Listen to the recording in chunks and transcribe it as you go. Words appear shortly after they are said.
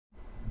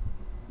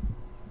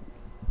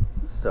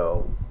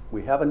So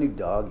we have a new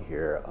dog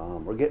here.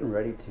 We're getting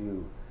ready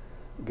to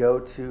go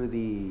to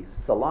the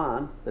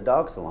salon, the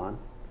dog salon,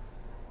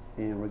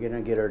 and we're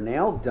gonna get her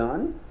nails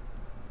done.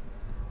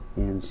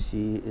 And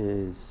she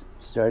is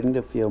starting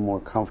to feel more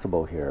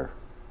comfortable here.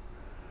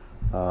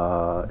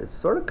 It's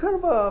sort of kind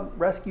of a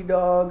rescue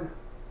dog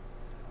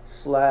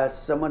slash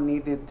someone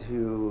needed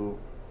to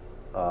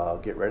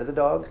get rid of the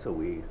dog, so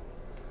we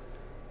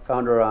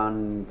found her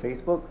on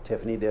Facebook.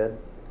 Tiffany did,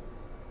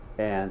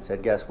 and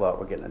said, guess what,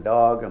 we're getting a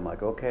dog. I'm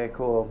like, okay,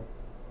 cool.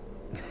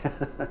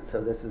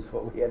 So this is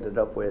what we ended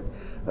up with,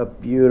 a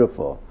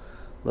beautiful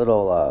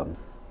little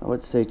I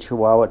would say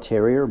Chihuahua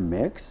Terrier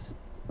mix,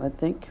 I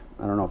think.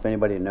 I don't know if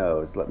anybody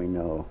knows, let me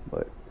know,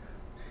 but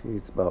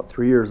she's about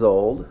 3 years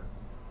old,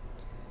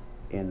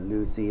 and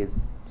Lucy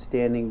is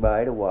standing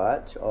by to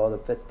watch all the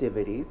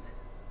festivities.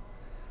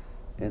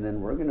 And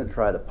then we're gonna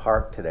try the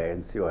park today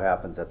and see what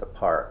happens at the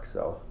park,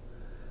 so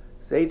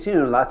stay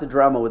tuned. Lots of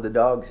drama with the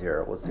dogs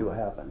here. We'll see what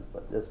happens,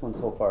 but this one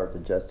so far is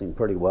adjusting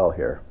pretty well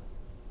here.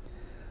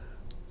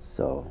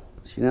 So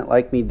she didn't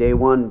like me day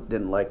one,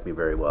 didn't like me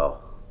very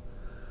well,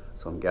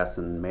 so I'm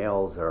guessing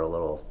males are a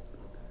little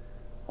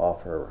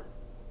off her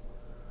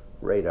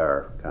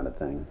radar kind of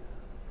thing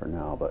for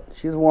now, but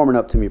she's warming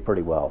up to me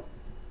pretty well.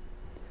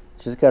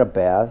 She's got a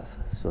bath,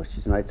 so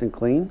she's nice and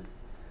clean.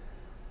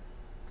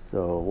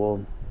 So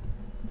we'll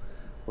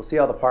see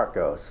how the park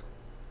goes,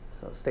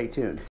 so stay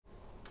tuned.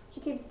 She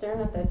keeps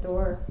staring at that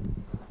door.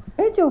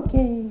 It's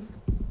okay.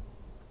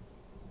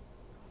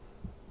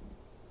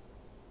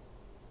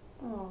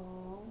 Aww.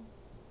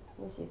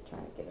 Well, she's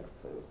trying to get her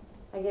food.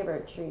 I gave her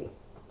a treat.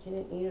 She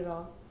didn't eat it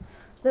all.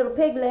 Little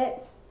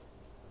piglet.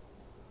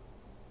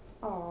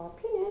 Aw,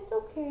 Peanut, it's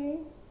okay.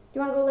 Do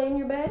you want to go lay in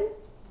your bed?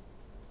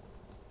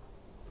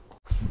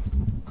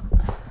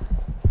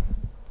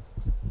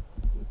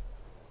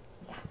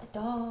 We got the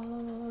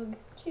dog.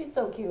 She's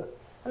so cute.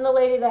 And the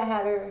lady that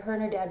had her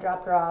and her dad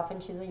dropped her off,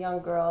 and she's a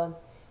young girl, and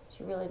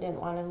she really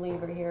didn't want to leave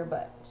her here,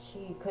 but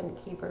she couldn't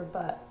keep her,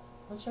 but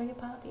I'll show you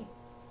Poppy.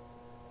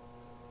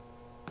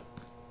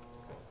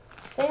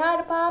 Say hi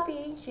to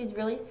Poppy. She's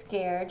really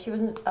scared. She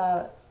was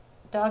a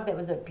dog that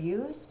was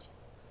abused.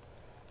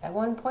 At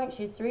one point,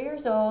 she's 3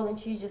 years old, and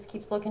she just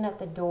keeps looking at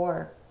the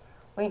door,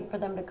 waiting for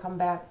them to come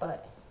back,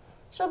 but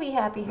she'll be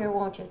happy here,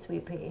 won't you,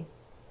 Sweet Pea?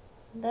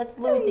 That's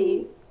Lucy.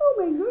 Hey. Oh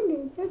my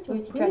goodness, that's so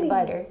Lucy pretty. tried to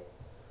bite her.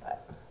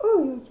 But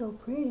Oh, you're so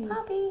pretty.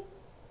 Poppy.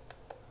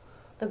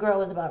 The girl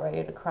was about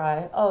ready to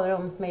cry. Oh, it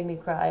almost made me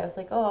cry. I was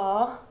like,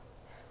 aw.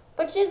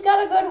 But she's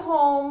got a good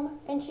home,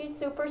 and she's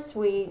super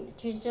sweet.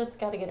 She's just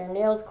got to get her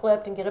nails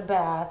clipped and get a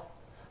bath.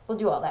 We'll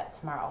do all that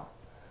tomorrow.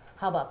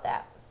 How about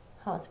that?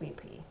 How is Sweet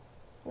Pea?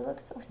 You look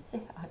so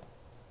sad.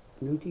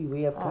 Lucy,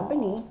 we have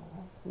company. Aw.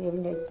 We have a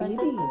nice But baby.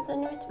 this is a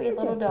new sweet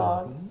little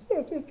dog.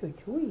 Yes, you're so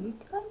sweet.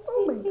 Hi,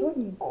 Oh my Sweetie.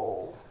 goodness.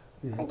 Oh.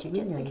 Yeah, Aren't you we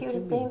just the like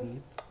cutest you, thing?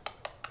 baby.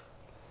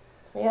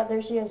 So yeah,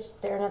 there she is,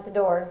 staring at the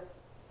door.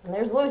 And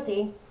there's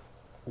Lucy,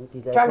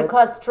 Lucy's like, trying to "What-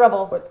 cause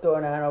trouble. What's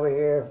going on over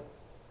here?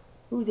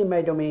 Who's in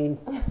my domain?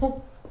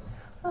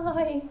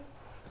 Hi.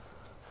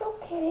 It's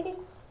okay.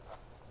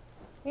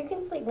 You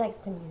can sleep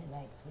next to me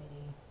tonight,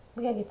 sweetie.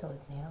 We gotta get those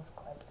nails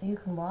clipped so you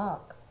can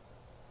walk.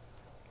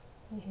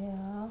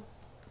 Yeah.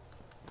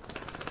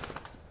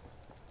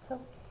 It's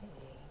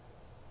okay.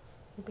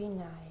 You be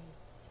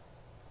nice.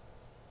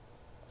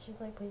 She's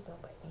like, please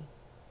don't bite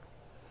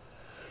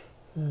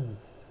me.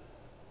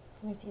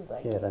 Lucy's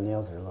like, Yeah, the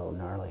nails are a little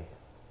gnarly.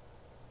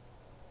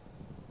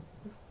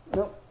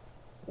 Nope,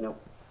 nope.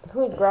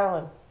 who's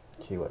growling?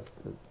 She was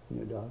the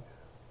new dog.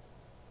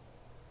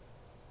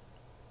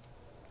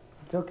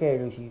 It's okay,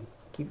 Lucy.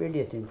 Keep your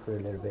distance for a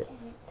little bit.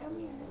 Okay, come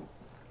here.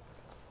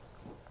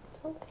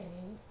 It's okay.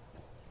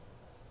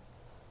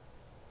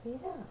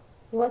 Yeah.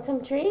 You want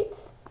some treats?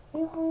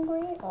 You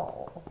hungry?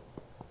 Oh.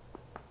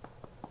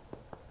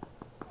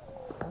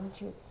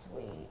 Aren't you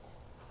sweet?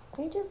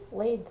 You just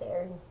laid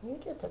there. You're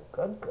just a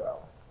good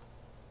girl.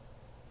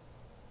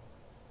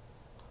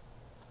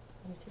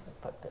 Let me see if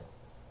I put this.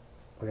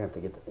 We're gonna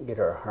have to get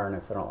her a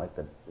harness. I don't like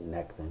the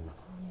neck thing.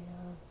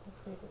 Yeah.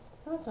 Let's see if it's.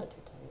 No, it's not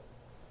too tight.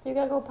 So you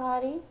gotta go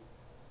potty?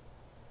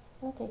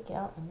 I'll take you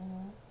out in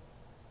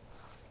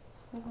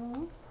a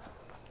minute.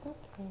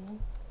 Okay.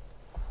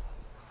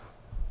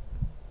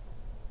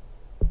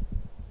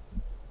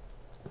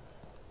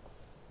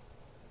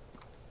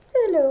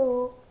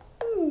 Hello.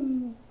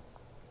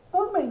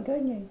 Oh my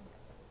goodness.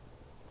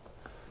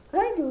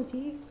 Hi,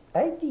 Lucy.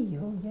 I see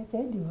you. Yes,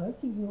 I do. I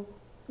see you.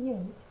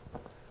 Yes.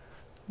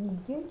 Yes,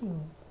 I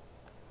do.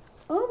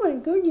 Oh my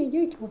goodness,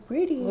 you're so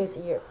pretty.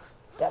 Lucy, you're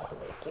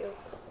definitely cute.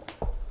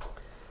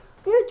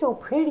 You're so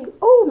pretty.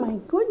 Oh my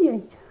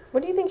goodness.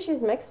 What do you think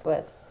she's mixed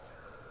with?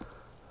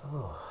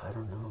 Oh, I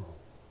don't know.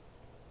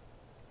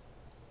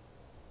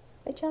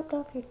 They chopped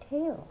off your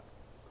tail.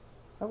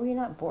 Or were you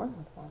not born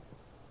with one?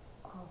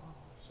 Oh,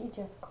 she's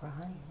just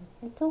crying.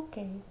 It's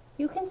okay.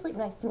 You can sleep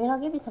next to me and I'll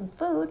give you some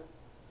food.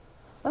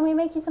 Want me to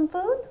make you some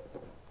food?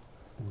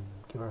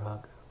 Give her a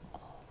hug. Oh,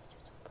 you're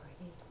so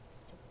pretty.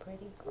 Such a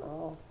pretty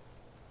girl.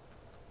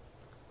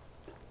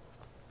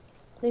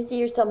 Lucy,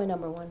 you're still my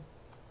number one.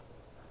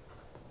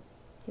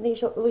 You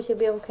think Lucy will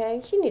be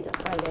okay? She needs a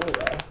friend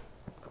anyway.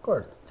 Of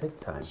course, take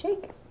the time.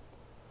 Shake.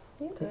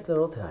 Take the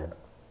little time.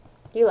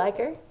 Do you like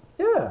her?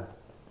 Yeah.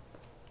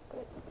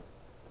 Good.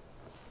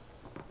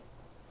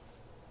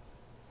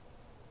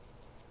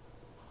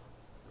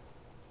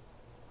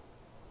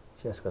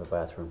 She has to go to the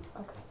bathroom.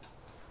 Okay.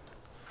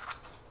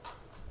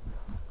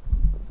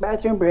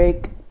 Bathroom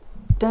break.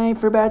 Time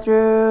for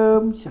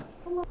bathrooms.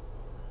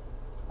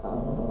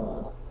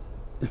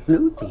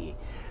 Lucy,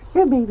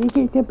 your baby's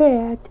in the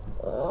bed.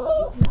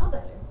 You smell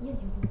better. Yes, you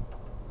do.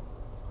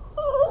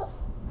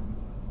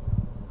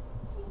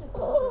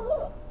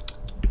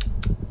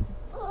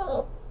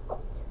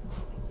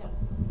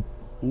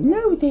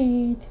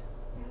 Noted.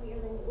 Happier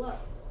than you look.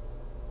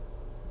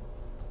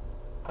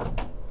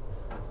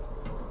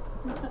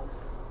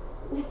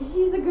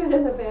 She's a good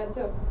in the bed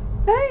too.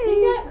 Hey.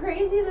 She got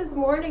crazy this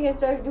morning and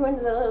started doing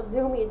the little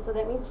zoomies, so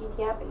that means she's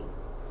happy.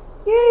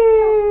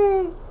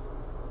 Yay!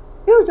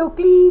 You're so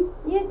clean.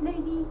 Yes,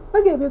 lady.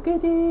 Look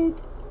at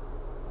it.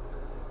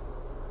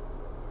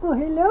 Oh,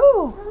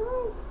 hello.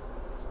 Hi.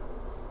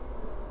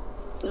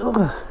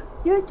 Oh,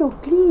 you're so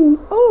clean.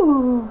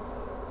 Oh.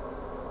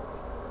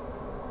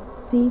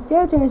 See,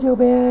 that's not so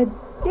bad.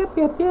 Yep.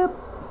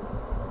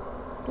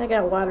 I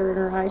got water in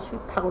her eyes. She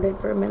pouted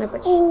for a minute,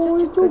 but she's Oh,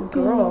 such a it's good okay.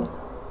 girl.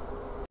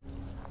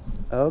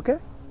 Okay.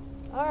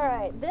 All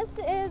right, this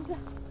is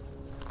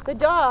the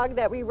dog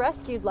that we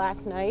rescued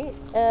last night.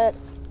 At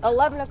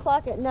 11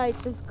 o'clock at night,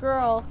 this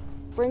girl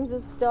brings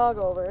this dog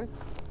over.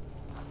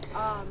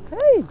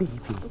 Hey, baby.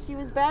 She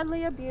was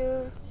badly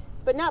abused,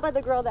 but not by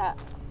the girl that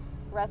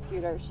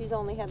rescued her. She's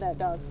only had this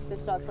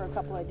dog for a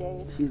couple of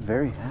days. She's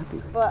very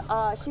happy.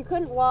 But she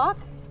couldn't walk,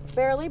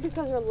 barely,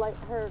 because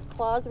her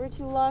claws were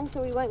too long,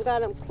 so we went and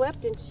got them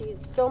clipped, and she's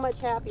so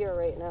much happier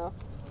right now.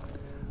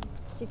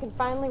 She can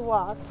finally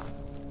walk.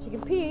 She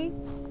can pee.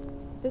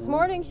 This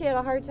morning she had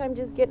a hard time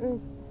just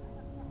getting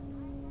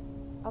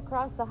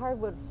across the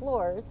hardwood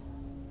floors,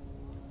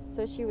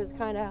 so she was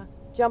kind of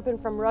jumping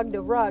from rug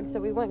to rug, so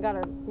we went and got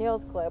her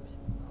nails clipped.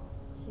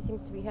 She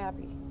seems to be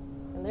happy.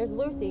 And there's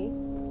Lucy,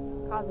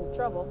 causing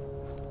trouble.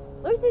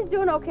 Lucy's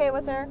doing okay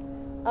with her.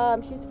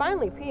 She's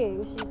finally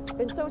peeing. She's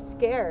been so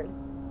scared.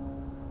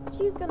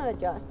 She's gonna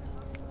adjust.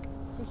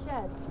 She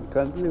shed. Here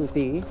comes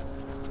Lucy.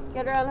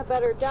 Get her on a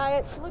better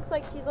diet. She looks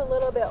like she's a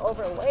little bit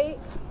overweight,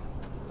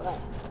 but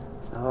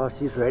Oh,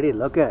 she's ready.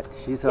 Look at.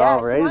 She's yeah, all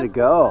she ready to wants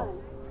go.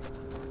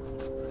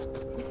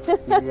 fun.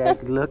 She's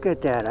like, look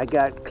at that. I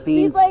got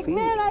clean She's like, feet.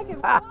 man, I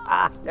can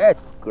walk. That's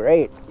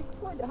great.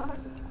 Poor dog.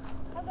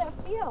 How's that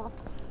feel?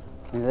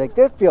 She's like,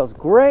 this feels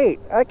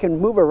great. I can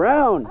move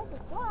around. I can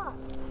walk.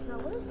 Now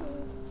Lucy,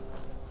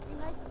 be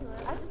nice to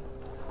her.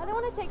 I don't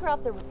want to take her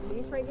off the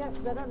leash right yet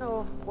because I don't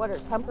know what her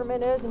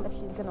temperament is and if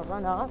she's gonna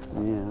run off.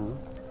 Yeah.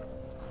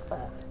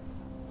 But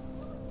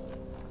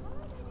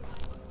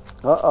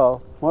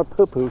Uh-oh. More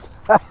poo-poo.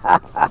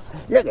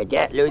 Look at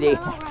that, Lucy.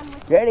 I'll run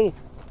with Ready?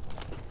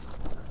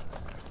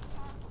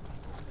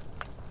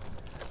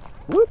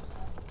 Whoops.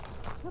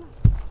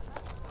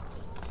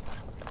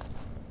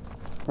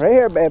 Right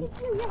here, babe.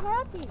 you. You're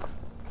happy.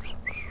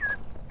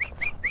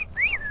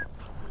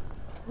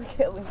 Look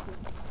at Lucy.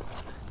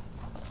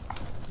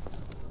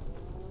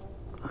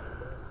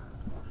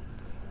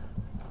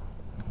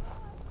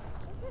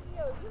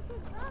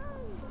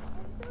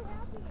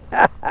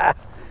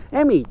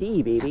 Emmy,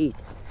 D, baby.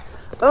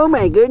 Oh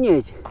my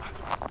goodness.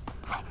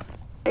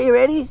 Are you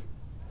ready?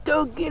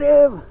 Go get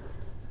him.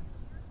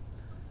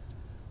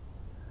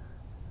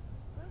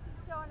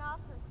 Lucy's showing off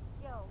her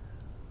skills.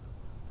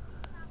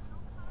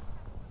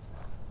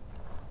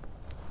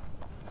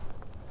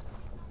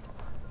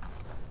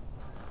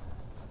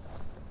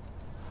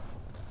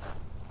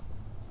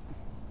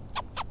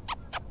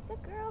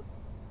 Good girl.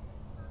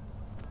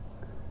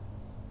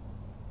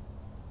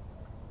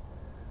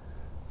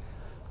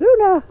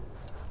 Luna.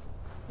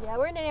 Yeah,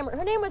 we're enamored.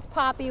 Her name was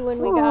Poppy when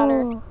we got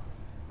her. Oh,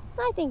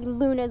 I think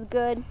Luna's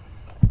good.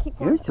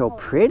 you're so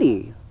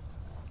pretty.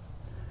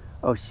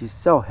 Oh, she's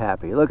so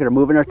happy. Look at her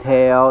moving her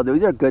tail.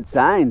 These are good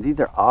signs. These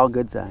are all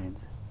good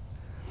signs.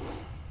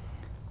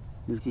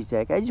 Lucy's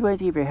like, I just want to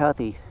see if you're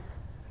healthy.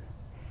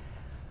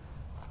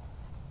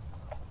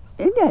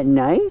 Isn't that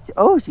nice?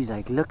 Oh, she's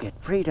like, look at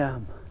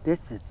freedom.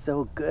 This is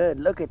so good.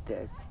 Look at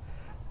this.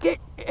 Get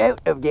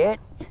out of that.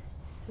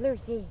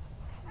 Lucy.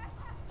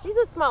 She's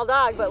a small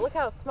dog, but look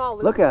how small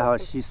Lucy Look at how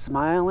is. she's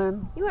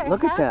smiling. You are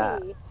Look happy. at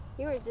that.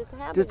 You are just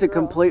happy. Just a girl.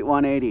 complete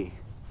 180.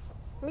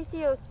 Let me see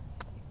you.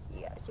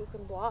 Yes, you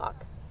can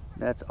walk.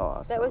 That's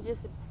awesome. That was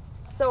just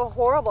so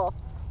horrible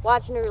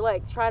watching her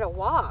like try to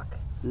walk.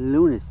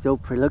 Luna's so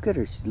pretty. Look at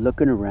her. She's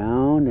looking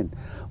around and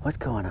what's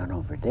going on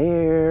over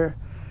there?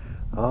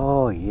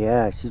 Oh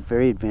yeah, she's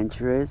very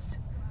adventurous.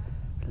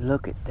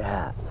 Look at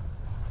that.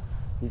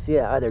 You see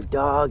that other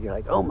dog? You're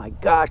like, oh my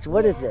gosh,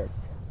 what is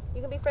this?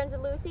 You can be friends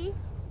with Lucy?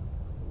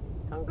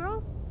 Come,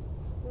 girl.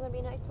 You want to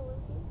be nice to Lucy?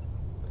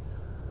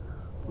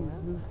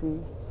 Lucy.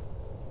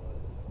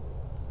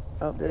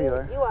 Oh, there you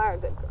are. You are a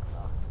good girl.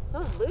 So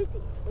is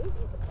Lucy.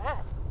 Lucy's the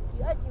best.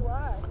 Yes, you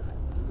are.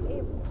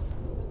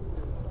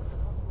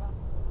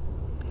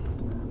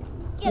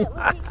 Get it,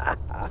 Lucy.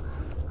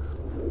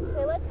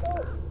 Okay, let's go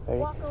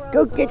walk around.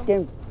 Go get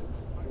them.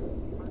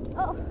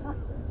 Oh,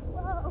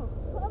 whoa,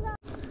 hold on.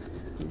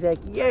 He's like,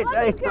 yes, Look,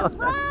 I you know. can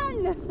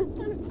run.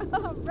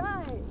 All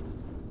right.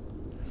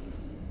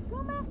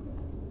 Come back.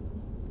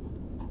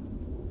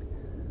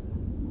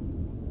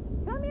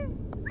 Come here.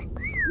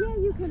 Yeah,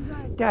 you can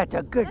run. That's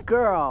a good That's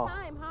girl.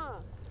 Time, huh?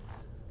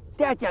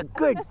 That's a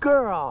good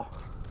girl.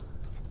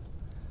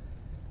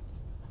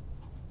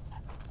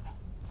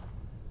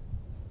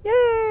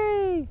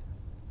 Yay!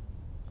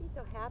 She's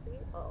so happy.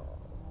 Oh.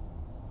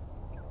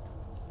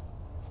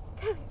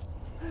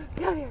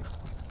 Come here.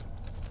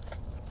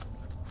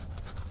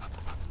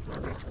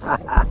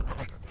 Come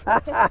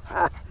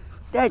here.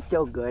 That's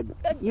so good.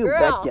 Good You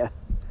girl. betcha.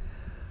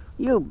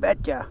 You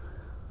betcha.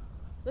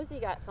 Lucy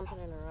got something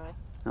in her eye.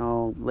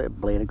 Oh,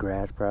 blade of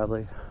grass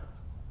probably.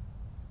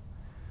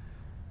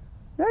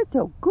 That's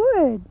so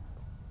good.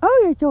 Oh,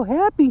 you're so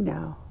happy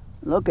now.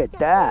 Look at Got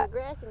that.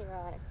 little grass in your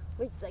eye.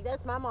 Lucy's like,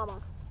 that's my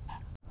mama.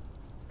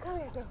 Come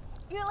here, girl.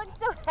 You look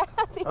so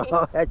happy.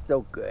 Oh, that's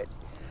so good.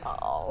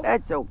 Oh.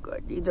 That's so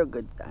good. These are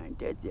good signs.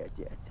 Yes, yes,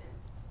 yes.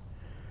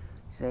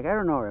 She's like, I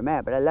don't know where I'm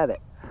at, but I love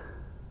it.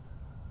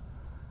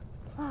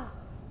 Yeah,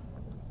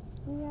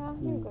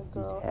 you're a good She's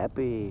girl.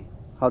 happy.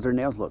 How's her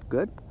nails look?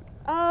 Good?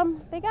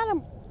 They got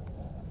them.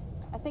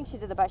 I think she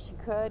did the best she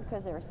could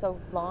because they were so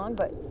long,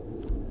 but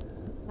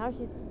now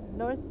she's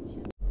noticed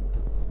she's.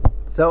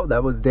 So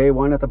that was day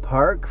one at the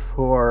park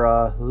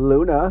for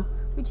Luna.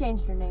 We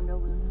changed her name to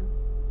Luna.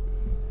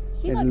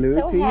 She And looks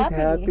so Lucy's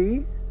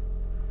happy.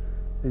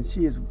 And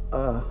she is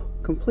a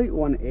complete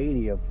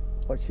 180 of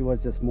what she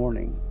was this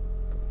morning.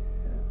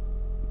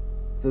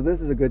 So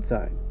this is a good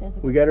sign. That's a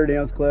We good got her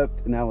nails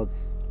clipped and that was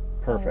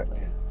perfect.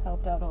 Probably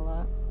helped out a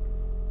lot.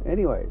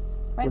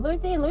 Anyways, Right,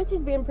 Lucy? And Lucy's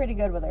being pretty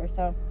good with her,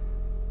 so.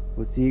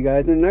 we'll see you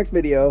guys in the next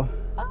video.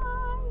 Bye.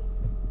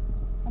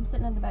 I'm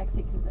sitting in the back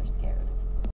seat because they're scared.